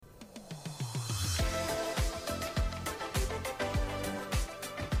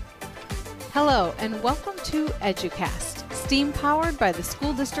Hello, and welcome to EduCast, STEAM powered by the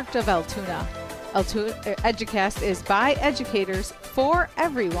School District of Altoona. EduCast is by educators for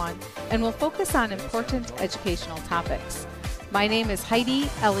everyone and will focus on important educational topics. My name is Heidi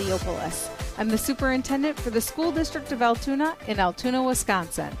Eliopoulos. I'm the superintendent for the School District of Altoona in Altoona,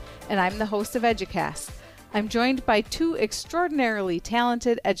 Wisconsin, and I'm the host of EduCast. I'm joined by two extraordinarily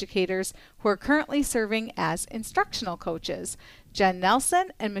talented educators who are currently serving as instructional coaches. Jen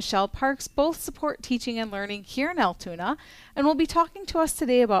Nelson and Michelle Parks both support teaching and learning here in Altoona and will be talking to us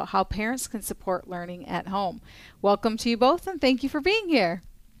today about how parents can support learning at home. Welcome to you both and thank you for being here.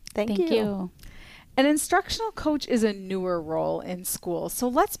 Thank you. An instructional coach is a newer role in school. So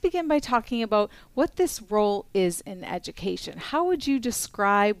let's begin by talking about what this role is in education. How would you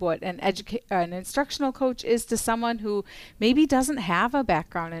describe what an instructional coach is to someone who maybe doesn't have a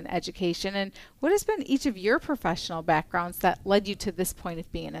background in education? And what has been each of your professional backgrounds that led you to this point of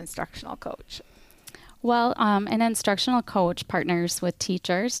being an instructional coach? Well, an instructional coach partners with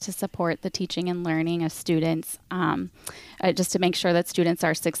teachers to support the teaching and learning of students, just to make sure that students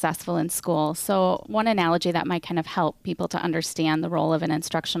are successful in school. So one analogy that might kind of help people to understand the role of an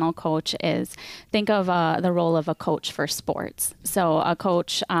instructional coach is think of the role of a coach for sports. So a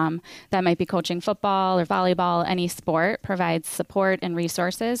coach that might be coaching football or volleyball, any sport, provides support and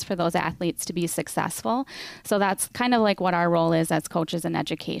resources for those athletes to be successful. So that's kind of like what our role is as coaches in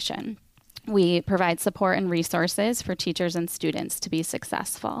education. We provide support and resources for teachers and students to be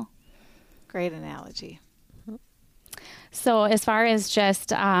successful. Great analogy. So as far as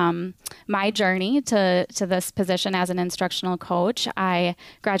just my journey to this position as an instructional coach, I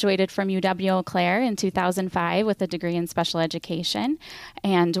graduated from UW-Eau Claire in 2005 with a degree in special education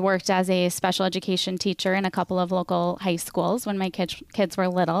and worked as a special education teacher in a couple of local high schools when my kids were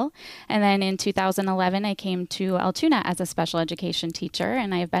little. And then in 2011, I came to Altoona as a special education teacher,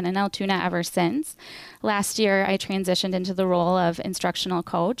 and I've been in Altoona ever since. Last year, I transitioned into the role of instructional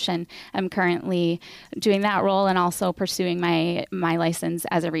coach, and I'm currently doing that role and also pursuing my license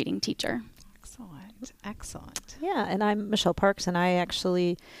as a reading teacher. Excellent. Yeah, and I'm Michelle Parks, and I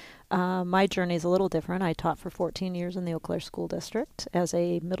actually, my journey is a little different. I taught for 14 years in the Eau Claire School District as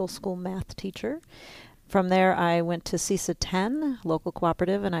a middle school math teacher. From there, I went to CESA 10, local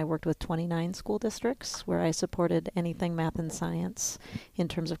cooperative, and I worked with 29 school districts where I supported anything math and science in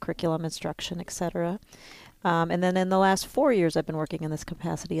terms of curriculum, instruction, etc. And then in the last 4 years, I've been working in this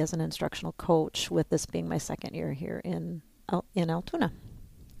capacity as an instructional coach, with this being my second year here in Altoona.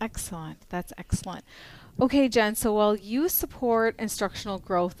 Excellent. That's excellent. Okay, Jen, so while you support instructional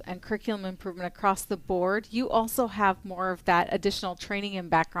growth and curriculum improvement across the board, you also have more of that additional training and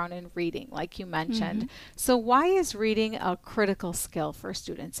background in reading, like you mentioned. So why is reading a critical skill for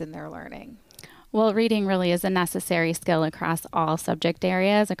students in their learning? Well, reading really is a necessary skill across all subject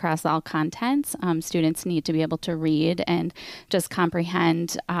areas, across all contents. Students need to be able to read and just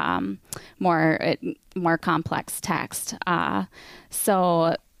comprehend more complex text.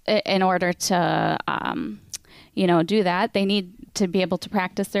 So in order to do that, they need to be able to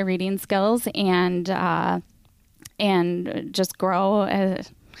practice their reading skills and just grow.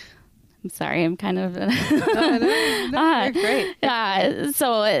 I'm sorry, I'm kind of... You're great.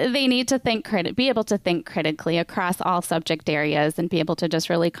 So they need to be able to think critically across all subject areas and be able to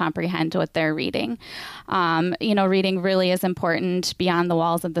just really comprehend what they're reading. Reading really is important beyond the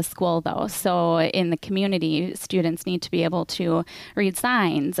walls of the school, though. So in the community, students need to be able to read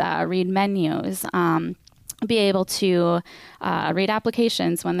signs, read menus, be able to read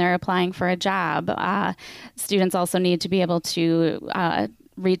applications when they're applying for a job. Students also need to be able to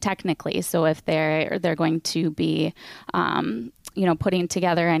read technically. So if they're going to be, putting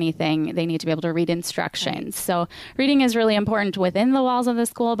together anything, they need to be able to read instructions. Right. So reading is really important within the walls of the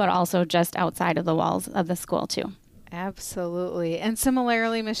school, but also just outside of the walls of the school too. Absolutely. And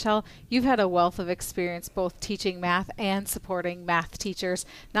similarly, Michelle, you've had a wealth of experience both teaching math and supporting math teachers,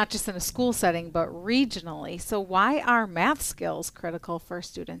 not just in a school setting, but regionally. So why are math skills critical for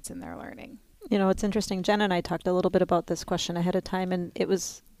students in their learning? It's interesting. Jen and I talked a little bit about this question ahead of time, and it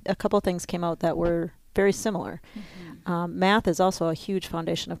was a couple of things came out that were very similar. Math is also a huge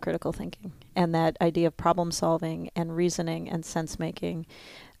foundation of critical thinking, and that idea of problem solving and reasoning and sense making.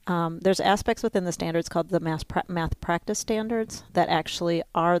 There's aspects within the standards called the math practice standards that actually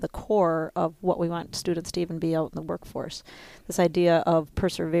are the core of what we want students to even be out in the workforce. This idea of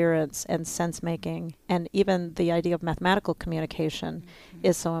perseverance and sense making, and even the idea of mathematical communication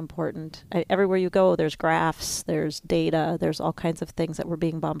is so important. Everywhere you go, there's graphs, there's data, there's all kinds of things that we're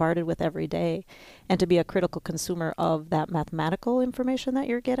being bombarded with every day. And to be a critical consumer of that mathematical information that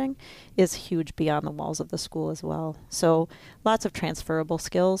you're getting is huge beyond the walls of the school as well. So lots of transferable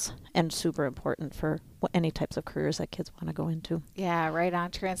skills skills and super important for any types of careers that kids want to go into. Yeah, right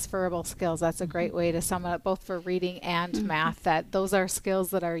on. Transferable skills. That's a great way to sum it up, both for reading and math, that those are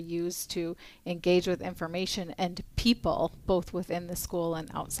skills that are used to engage with information and people, both within the school and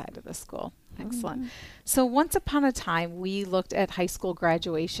outside of the school. Excellent. So once upon a time, we looked at high school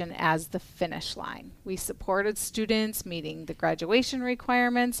graduation as the finish line. We supported students meeting the graduation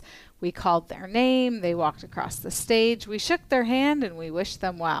requirements. We called their name. They walked across the stage. We shook their hand and we wished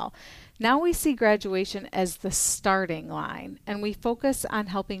them well. Now we see graduation as the starting line, and we focus on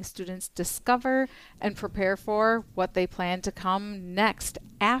helping students discover and prepare for what they plan to come next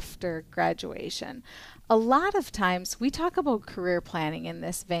after graduation. A lot of times we talk about career planning in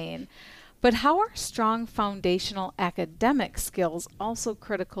this vein, but how are strong foundational academic skills also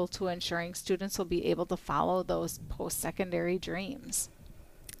critical to ensuring students will be able to follow those post-secondary dreams?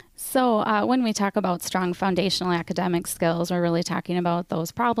 So when we talk about strong foundational academic skills, we're really talking about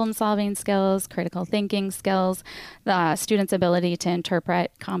those problem-solving skills, critical thinking skills, the student's ability to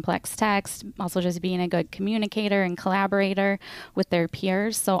interpret complex text, also just being a good communicator and collaborator with their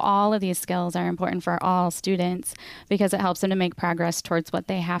peers. So all of these skills are important for all students because it helps them to make progress towards what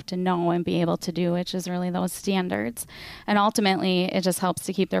they have to know and be able to do, which is really those standards. And ultimately, it just helps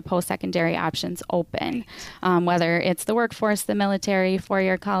to keep their post-secondary options open, whether it's the workforce, the military,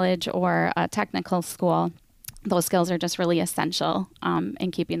 four-year college, or a technical school. Those skills are just really essential in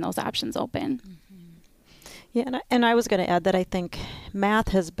keeping those options open. Yeah, and I was going to add that I think math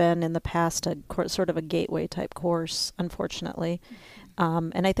has been in the past sort of a gateway type course, unfortunately.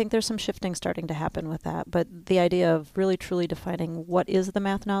 And I think there's some shifting starting to happen with that. But the idea of really truly defining what is the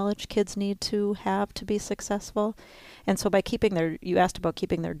math knowledge kids need to have to be successful. And so by you asked about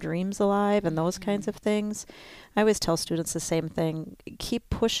keeping their dreams alive and those kinds of things. I always tell students the same thing. Keep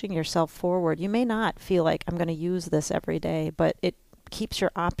pushing yourself forward. You may not feel like I'm going to use this every day, but it keeps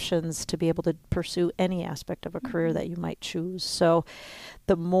your options to be able to pursue any aspect of a career that you might choose. So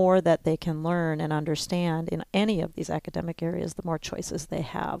the more that they can learn and understand in any of these academic areas, the more choices they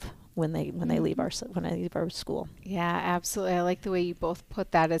have when they leave our school. Yeah, absolutely. I like the way you both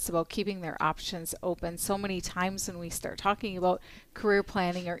put that. It's about keeping their options open. So many times when we start talking about career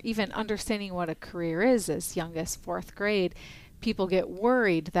planning or even understanding what a career is as young as fourth grade, people get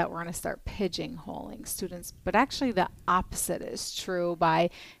worried that we're going to start pigeonholing students, but actually the opposite is true.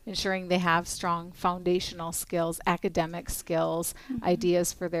 By ensuring they have strong foundational skills, academic skills,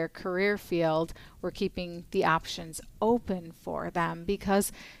 ideas for their career field, we're keeping the options open for them,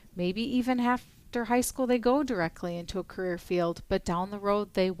 because maybe even after high school they go directly into a career field, but down the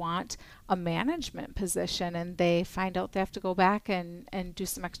road they want a management position and they find out they have to go back and do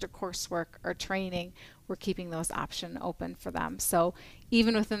some extra coursework or training. We're keeping those options open for them. So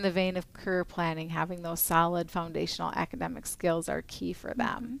even within the vein of career planning, having those solid foundational academic skills are key for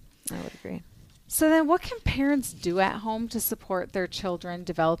them. I would agree. So then what can parents do at home to support their children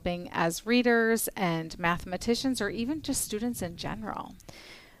developing as readers and mathematicians, or even just students in general?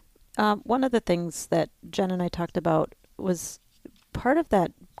 One of the things that Jen and I talked about was part of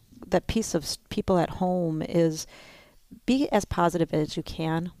that piece of people at home is be as positive as you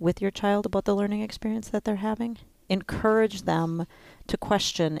can with your child about the learning experience that they're having. Encourage them to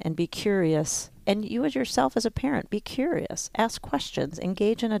question and be curious. And you as yourself as a parent, be curious. Ask questions.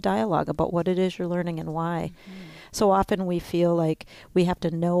 Engage in a dialogue about what it is you're learning and why. So often we feel like we have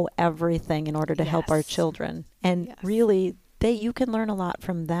to know everything in order to help our children. And really, you can learn a lot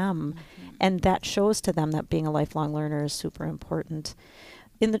from them. And that shows to them that being a lifelong learner is super important.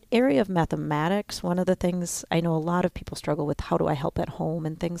 In the area of mathematics, one of the things I know a lot of people struggle with, how do I help at home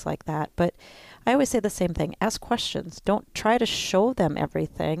and things like that. But I always say the same thing. Ask questions. Don't try to show them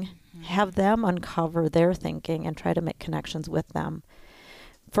everything. Have them uncover their thinking and try to make connections with them.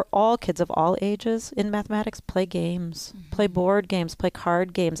 For all kids of all ages in mathematics, play games, play board games, play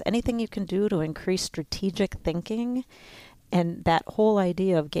card games, anything you can do to increase strategic thinking. And that whole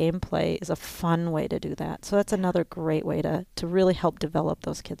idea of gameplay is a fun way to do that. So that's another great way to really help develop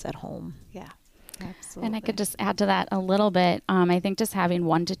those kids at home. Yeah, absolutely. And I could just add to that a little bit. I think just having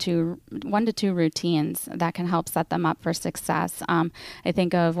one to two routines that can help set them up for success. I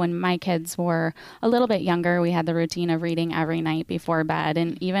think of when my kids were a little bit younger, we had the routine of reading every night before bed.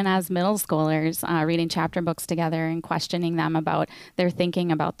 And even as middle schoolers, reading chapter books together and questioning them about their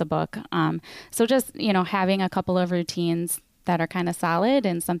thinking about the book. So just, having a couple of routines that are kind of solid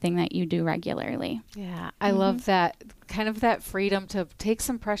and something that you do regularly. Yeah, I love that, kind of that freedom to take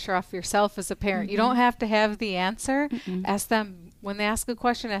some pressure off yourself as a parent. You don't have to have the answer. Ask them, when they ask a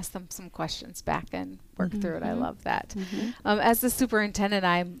question, ask them some questions back and work through it. I love that. As the superintendent,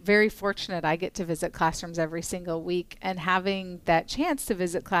 I'm very fortunate. I get to visit classrooms every single week, and having that chance to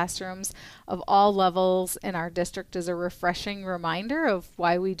visit classrooms of all levels in our district is a refreshing reminder of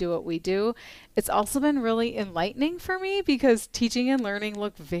why we do what we do. It's also been really enlightening for me because teaching and learning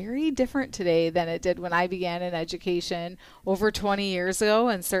look very different today than it did when I began in education over 20 years ago,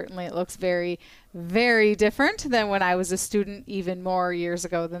 and certainly it looks very, very different than when I was a student even more years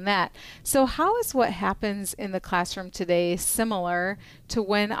ago than that. So how is what happens in the classroom today similar to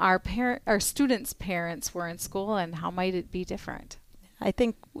when our students' parents were in school, and how might it be different? I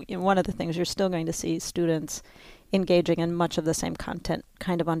think one of the things you're still going to see students engaging in much of the same content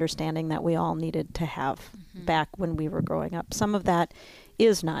kind of understanding that we all needed to have back when we were growing up. Some of that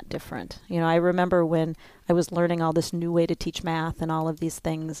is not different. I remember when I was learning all this new way to teach math and all of these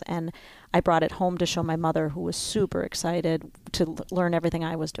things, and I brought it home to show my mother, who was super excited to learn everything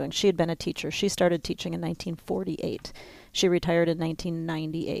I was doing. She had been a teacher. She started teaching in 1948. She retired in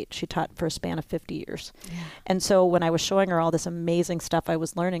 1998. She taught for a span of 50 years. Yeah. And so when I was showing her all this amazing stuff I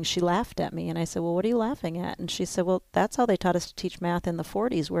was learning, she laughed at me. And I said, well, what are you laughing at? And she said, well, that's how they taught us to teach math in the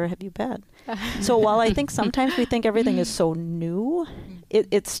 40s. Where have you been? So while I think sometimes we think everything is so new,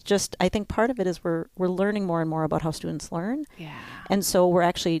 it's just, I think part of it is we're learning more and more about how students learn. Yeah. And so we're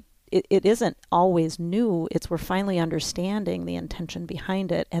actually, it isn't always new. It's we're finally understanding the intention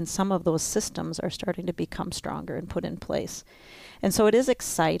behind it, and some of those systems are starting to become stronger and put in place. And so it is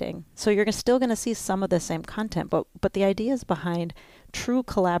exciting. So you're still going to see some of the same content, but the ideas behind true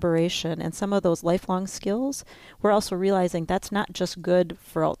collaboration and some of those lifelong skills, we're also realizing that's not just good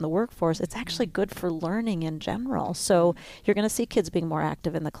for out in the workforce, it's actually good for learning in general. So you're going to see kids being more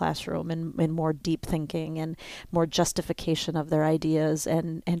active in the classroom and more deep thinking and more justification of their ideas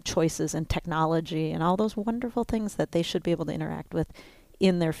and choices and technology and all those wonderful things that they should be able to interact with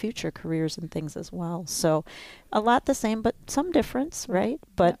in their future careers and things as well. So a lot the same, but some difference, right?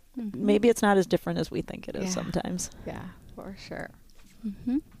 But maybe it's not as different as we think it is sometimes. Yeah, for sure.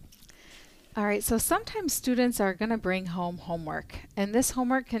 All right, so sometimes students are going to bring home homework, and this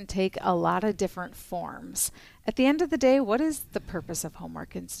homework can take a lot of different forms. At the end of the day, what is the purpose of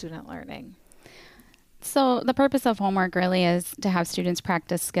homework in student learning? So the purpose of homework really is to have students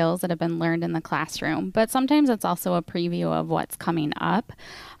practice skills that have been learned in the classroom, but sometimes it's also a preview of what's coming up.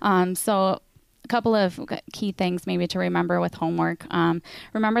 So a couple of key things maybe to remember with homework.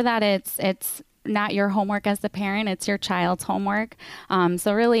 Remember that it's not your homework as the parent, it's your child's homework.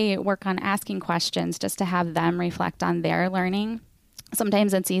 So really work on asking questions just to have them reflect on their learning.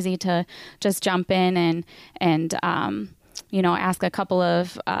 Sometimes it's easy to just jump in and ask a couple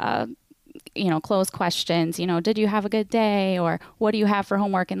of closed questions, did you have a good day, or what do you have for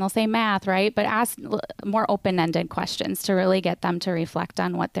homework? And they'll say math, right? But ask more open-ended questions to really get them to reflect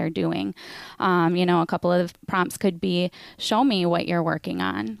on what they're doing. A couple of prompts could be, show me what you're working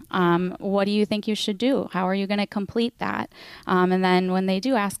on. What do you think you should do? How are you going to complete that? And then when they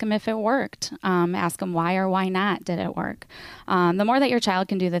do, ask them if it worked. Ask them why or why not did it work. The more that your child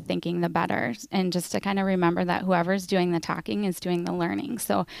can do the thinking, the better. And just to kind of remember that whoever's doing the talking is doing the learning.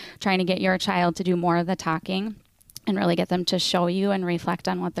 So trying to get your child to do more of the talking and really get them to show you and reflect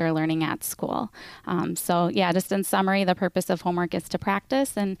on what they're learning at school. Just in summary, the purpose of homework is to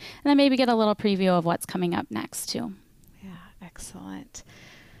practice and then maybe get a little preview of what's coming up next too. Yeah, excellent.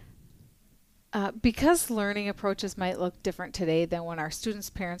 Because learning approaches might look different today than when our students'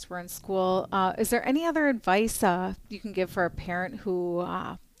 parents were in school, is there any other advice you can give for a parent who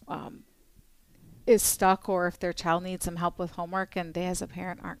is stuck, or if their child needs some help with homework and they as a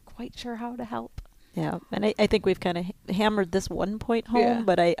parent aren't quite sure how to help? Yeah, and I think we've kind of hammered this one point home,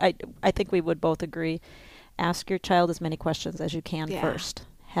 but I think we would both agree. Ask your child as many questions as you can first.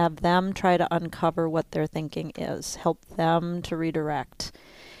 Have them try to uncover what their thinking is. Help them to redirect.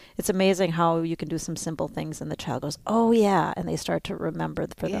 It's amazing how you can do some simple things and the child goes, oh yeah, and they start to remember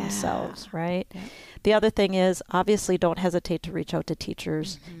for themselves, right? Yeah. The other thing is, obviously, don't hesitate to reach out to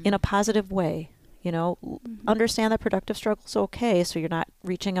teachers in a positive way. Understand that productive struggle is okay, so you're not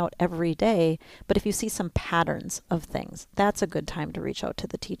reaching out every day. But if you see some patterns of things, that's a good time to reach out to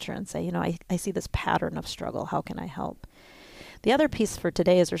the teacher and say, I see this pattern of struggle. How can I help? The other piece for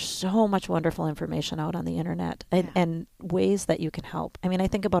today is there's so much wonderful information out on the internet and ways that you can help. I mean, I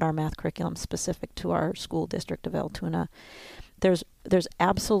think about our math curriculum specific to our school district of Altoona. There's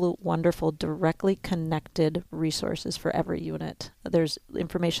absolute wonderful directly connected resources for every unit. There's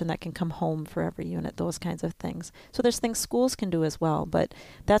information that can come home for every unit, those kinds of things. So there's things schools can do as well, but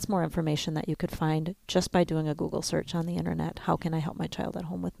that's more information that you could find just by doing a Google search on the internet. How can I help my child at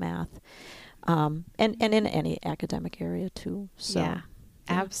home with math? And in any academic area too. So. Yeah.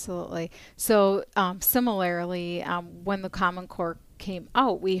 Absolutely. So similarly, when the Common Core came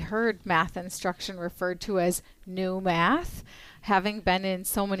out, we heard math instruction referred to as new math. Having been in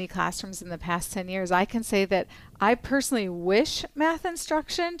so many classrooms in the past 10 years, I can say that I personally wish math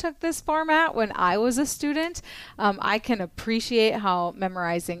instruction took this format when I was a student. I can appreciate how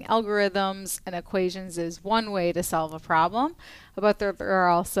memorizing algorithms and equations is one way to solve a problem, but there are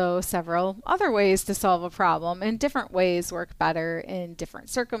also several other ways to solve a problem, and different ways work better in different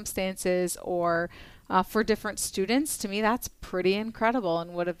circumstances or for different students. To me, that's pretty incredible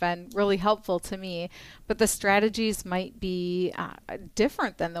and would have been really helpful to me. But the strategies might be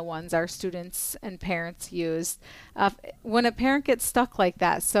different than the ones our students and parents used. When a parent gets stuck like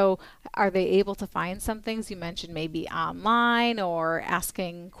that, so are they able to find some things? You mentioned maybe online or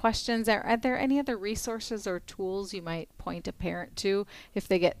asking questions. Are there any other resources or tools you might point a parent to if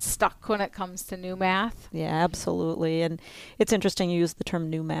they get stuck when it comes to new math? Yeah, absolutely. And it's interesting you use the term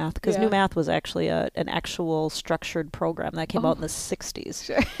new math, because new math was actually an actual structured program that came out in the 60s.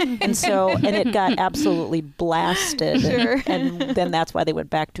 Sure. And it got absolutely blasted. Sure. And then that's why they went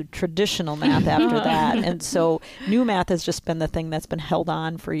back to traditional math after that. And so new math has just been the thing that's been held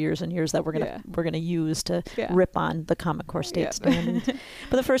on for years and years that we're going to use to rip on the Common Core state standards.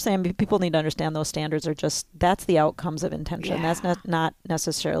 But the first thing, people need to understand, those standards are just, that's the outcomes of intention. That's not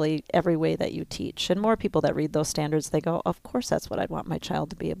necessarily every way that you teach. And more people that read those standards, they go, of course that's what I'd want my child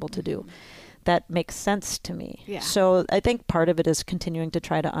to be able to do. That makes sense to me. Yeah. So I think part of it is continuing to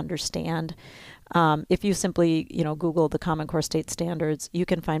try to understand. If you simply, Google the Common Core State Standards, you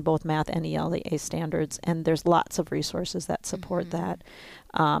can find both math and ELA standards, and there's lots of resources that support that.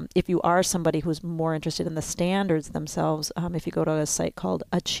 If you are somebody who's more interested in the standards themselves, if you go to a site called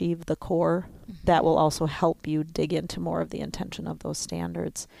Achieve the Core, that will also help you dig into more of the intention of those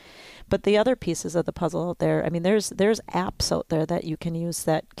standards. But the other pieces of the puzzle out there, there's apps out there that you can use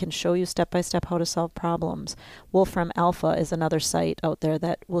that can show you step-by-step how to solve problems. Wolfram Alpha is another site out there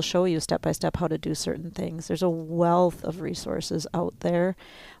that will show you step-by-step how to do certain things. There's a wealth of resources out there.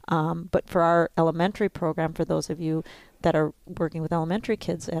 But for our elementary program, for those of you that are working with elementary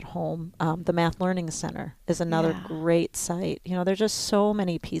kids at home, the Math Learning Center is another great site. There's just so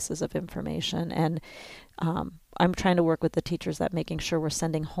many pieces of information, and I'm trying to work with the teachers that making sure we're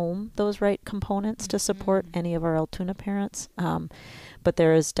sending home those right components to support any of our Altoona parents. But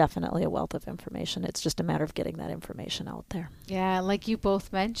there is definitely a wealth of information. It's just a matter of getting that information out there. Yeah, like you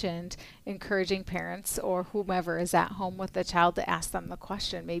both mentioned, encouraging parents or whomever is at home with the child to ask them the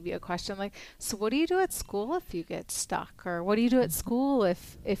question. Maybe a question like, so what do you do at school if you get stuck? Or what do you do at school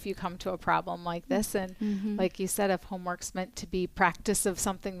if you come to a problem like this? And like you said, if homework's meant to be practice of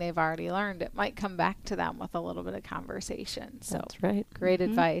something they've already learned, it might come back to them with a little bit of conversation. So that's right. Great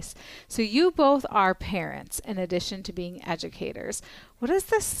advice. So you both are parents in addition to being educators. What is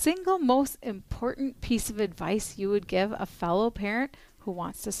the single most important piece of advice you would give a fellow parent who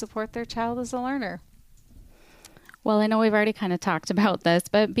wants to support their child as a learner? Well, I know we've already kind of talked about this,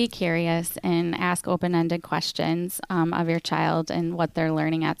 but be curious and ask open-ended questions of your child and what they're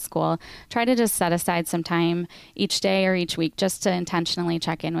learning at school. Try to just set aside some time each day or each week just to intentionally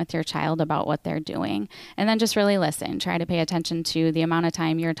check in with your child about what they're doing. And then just really listen. Try to pay attention to the amount of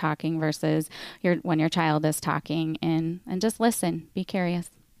time you're talking versus when your child is talking, and just listen. Be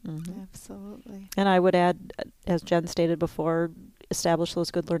curious. Absolutely. And I would add, as Jen stated before, establish those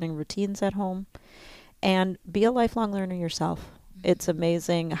good learning routines at home. And be a lifelong learner yourself. It's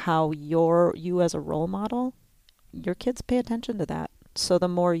amazing how you as a role model, your kids pay attention to that. So the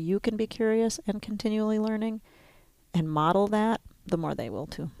more you can be curious and continually learning and model that, the more they will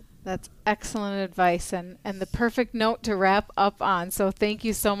too. That's excellent advice and the perfect note to wrap up on. So thank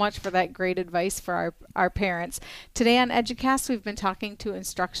you so much for that great advice for our parents. Today on EduCast, we've been talking to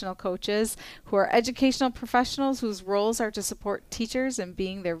instructional coaches who are educational professionals whose roles are to support teachers in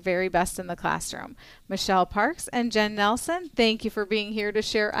being their very best in the classroom. Michelle Parks and Jen Nelson, thank you for being here to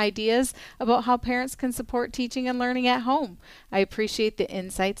share ideas about how parents can support teaching and learning at home. I appreciate the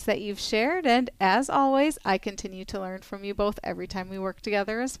insights that you've shared, and as always, I continue to learn from you both every time we work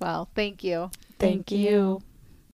together as well. Thank you. Thank you.